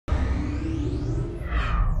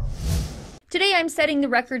Today I'm setting the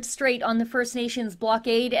record straight on the First Nations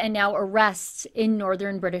blockade and now arrests in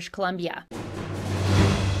northern British Columbia.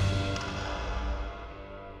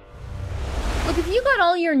 Look, if you got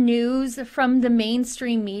all your news from the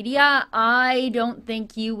mainstream media, I don't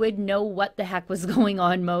think you would know what the heck was going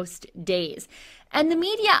on most days. And the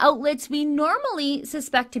media outlets we normally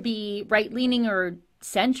suspect to be right-leaning or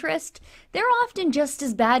centrist, they're often just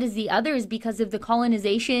as bad as the others because of the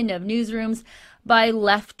colonization of newsrooms by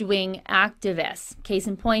left-wing activists. Case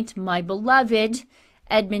in point, my beloved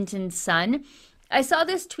Edmonton Sun. I saw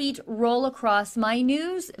this tweet roll across my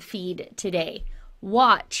news feed today.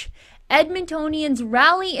 Watch. Edmontonians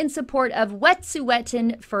rally in support of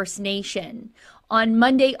Wet'suwet'en First Nation. On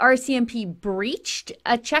Monday, RCMP breached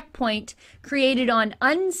a checkpoint created on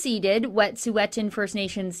unceded Wet'suwet'en First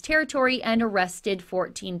Nations territory and arrested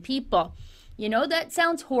 14 people. You know, that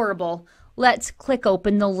sounds horrible. Let's click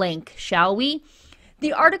open the link, shall we?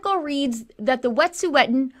 The article reads that the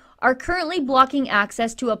Wet'suwet'en are currently blocking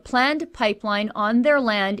access to a planned pipeline on their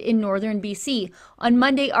land in northern BC. On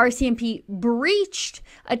Monday, RCMP breached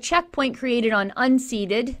a checkpoint created on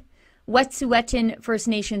unceded Wet'suwet'en First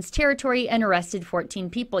Nations territory and arrested 14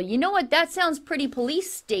 people. You know what? That sounds pretty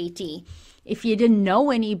police statey. If you didn't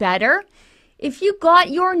know any better, if you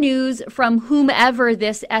got your news from whomever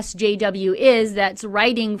this SJW is that's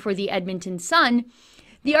writing for the Edmonton Sun,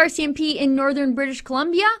 the RCMP in northern British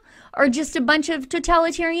Columbia are just a bunch of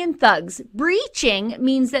totalitarian thugs. Breaching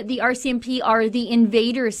means that the RCMP are the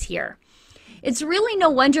invaders here. It's really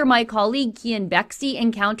no wonder my colleague Kian Bexey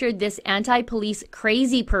encountered this anti-police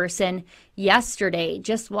crazy person yesterday.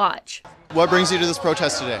 Just watch. What brings you to this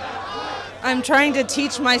protest today? I'm trying to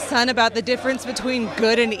teach my son about the difference between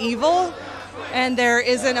good and evil, and there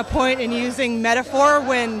isn't a point in using metaphor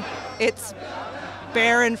when it's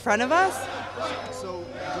bare in front of us. So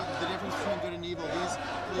the difference between good and evil, these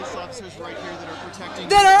police officers right here that are protecting...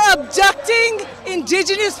 That are abducting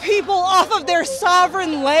Indigenous people off of their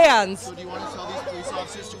sovereign lands. So do you want to tell these police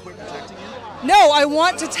officers to quit protecting you? No, I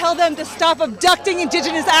want to tell them to stop abducting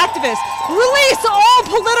Indigenous activists. Release all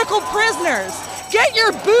political prisoners. Get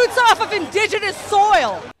your boots off of Indigenous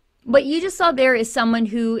soil. What you just saw there is someone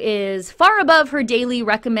who is far above her daily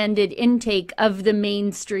recommended intake of the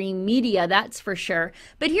mainstream media, that's for sure.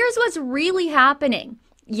 But here's what's really happening.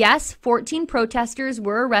 Yes, 14 protesters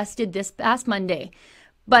were arrested this past Monday,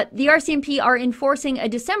 but the RCMP are enforcing a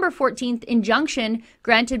December 14th injunction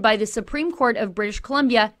granted by the Supreme Court of British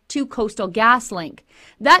Columbia to Coastal GasLink.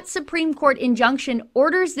 That Supreme Court injunction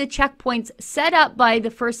orders the checkpoints set up by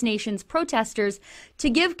the First Nations protesters to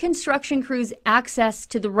give construction crews access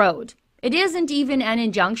to the road. It isn't even an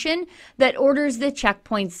injunction that orders the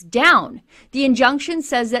checkpoints down. The injunction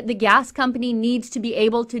says that the gas company needs to be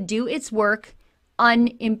able to do its work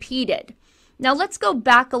unimpeded. Now let's go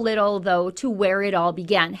back a little, though, to where it all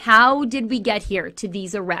began. How did we get here to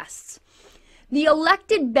these arrests? The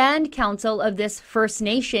elected band council of this First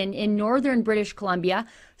Nation in northern British Columbia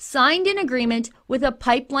signed an agreement with a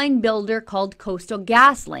pipeline builder called Coastal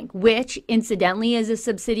GasLink, which incidentally is a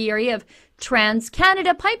subsidiary of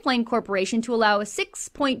TransCanada Pipeline Corporation, to allow a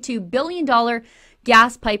 $6.2 billion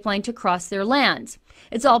gas pipeline to cross their lands.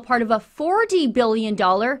 It's all part of a $40 billion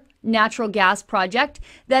natural gas project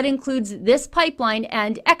that includes this pipeline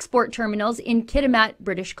and export terminals in Kitimat,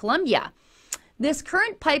 British Columbia. This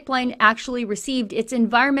current pipeline actually received its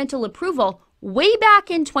environmental approval way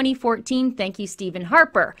back in 2014, thank you, Stephen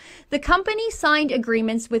Harper. The company signed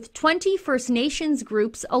agreements with 20 First Nations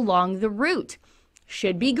groups along the route.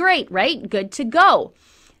 Should be great, right? Good to go.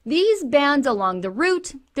 These bands along the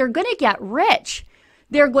route, they're going to get rich.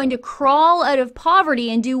 They're going to crawl out of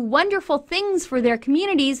poverty and do wonderful things for their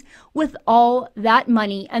communities with all that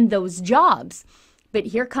money and those jobs. But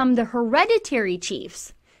here come the hereditary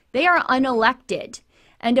chiefs. They are unelected,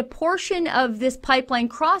 and a portion of this pipeline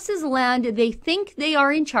crosses land they think they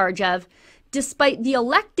are in charge of, despite the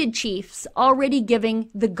elected chiefs already giving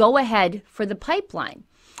the go-ahead for the pipeline.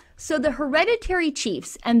 So the hereditary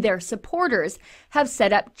chiefs and their supporters have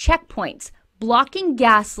set up checkpoints, blocking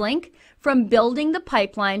GasLink from building the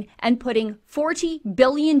pipeline and putting $40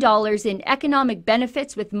 billion in economic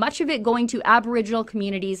benefits, with much of it going to Aboriginal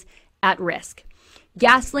communities, at risk.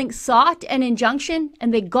 GasLink sought an injunction,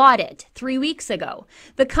 and they got it 3 weeks ago.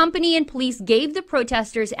 The company and police gave the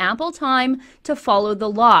protesters ample time to follow the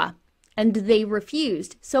law, and they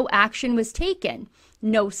refused, so action was taken.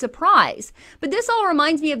 No surprise. But this all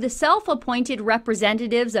reminds me of the self-appointed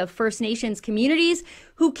representatives of First Nations communities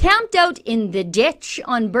who camped out in the ditch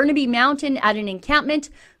on Burnaby Mountain at an encampment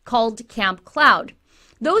called Camp Cloud.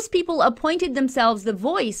 Those people appointed themselves the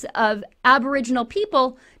voice of Aboriginal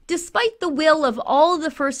people despite the will of all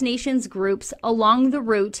the First Nations groups along the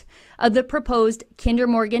route of the proposed Kinder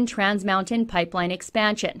Morgan Trans Mountain pipeline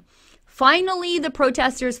expansion. Finally, the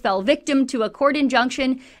protesters fell victim to a court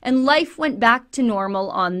injunction and life went back to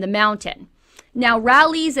normal on the mountain. Now,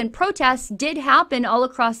 rallies and protests did happen all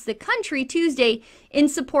across the country Tuesday in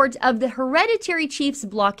support of the hereditary chief's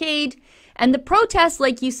blockade, and the protests,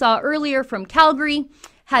 like you saw earlier from Calgary,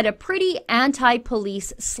 had a pretty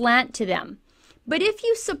anti-police slant to them. But if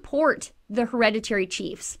you support the hereditary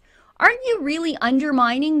chiefs, aren't you really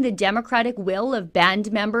undermining the democratic will of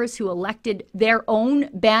band members who elected their own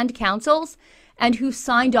band councils and who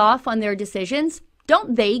signed off on their decisions?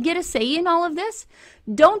 Don't they get a say in all of this?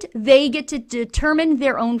 Don't they get to determine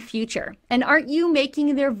their own future? And aren't you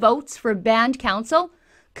making their votes for band council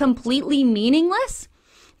completely meaningless?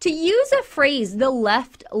 To use a phrase the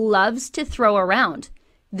left loves to throw around,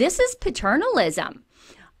 this is paternalism.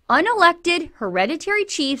 Unelected hereditary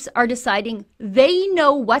chiefs are deciding they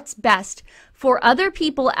know what's best for other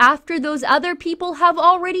people after those other people have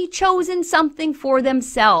already chosen something for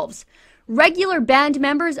themselves. Regular band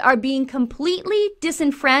members are being completely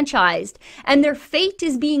disenfranchised, and their fate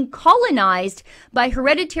is being colonized by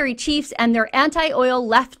hereditary chiefs and their anti-oil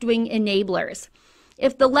left-wing enablers.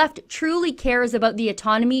 If the left truly cares about the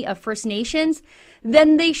autonomy of First Nations,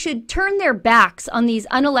 then they should turn their backs on these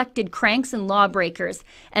unelected cranks and lawbreakers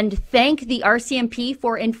and thank the RCMP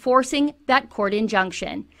for enforcing that court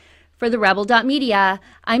injunction. For the Rebel.media,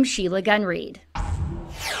 I'm Sheila Gunn-Reid.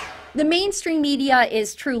 The mainstream media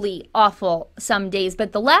is truly awful some days,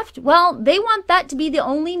 but the left, well, they want that to be the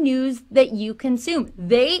only news that you consume.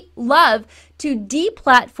 They love to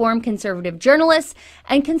deplatform conservative journalists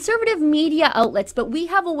and conservative media outlets, but we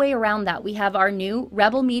have a way around that. We have our new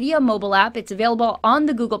Rebel Media mobile app. It's available on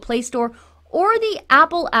the Google Play Store or the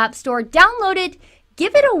Apple App Store. Download it,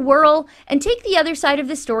 give it a whirl, and take the other side of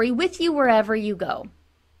the story with you wherever you go.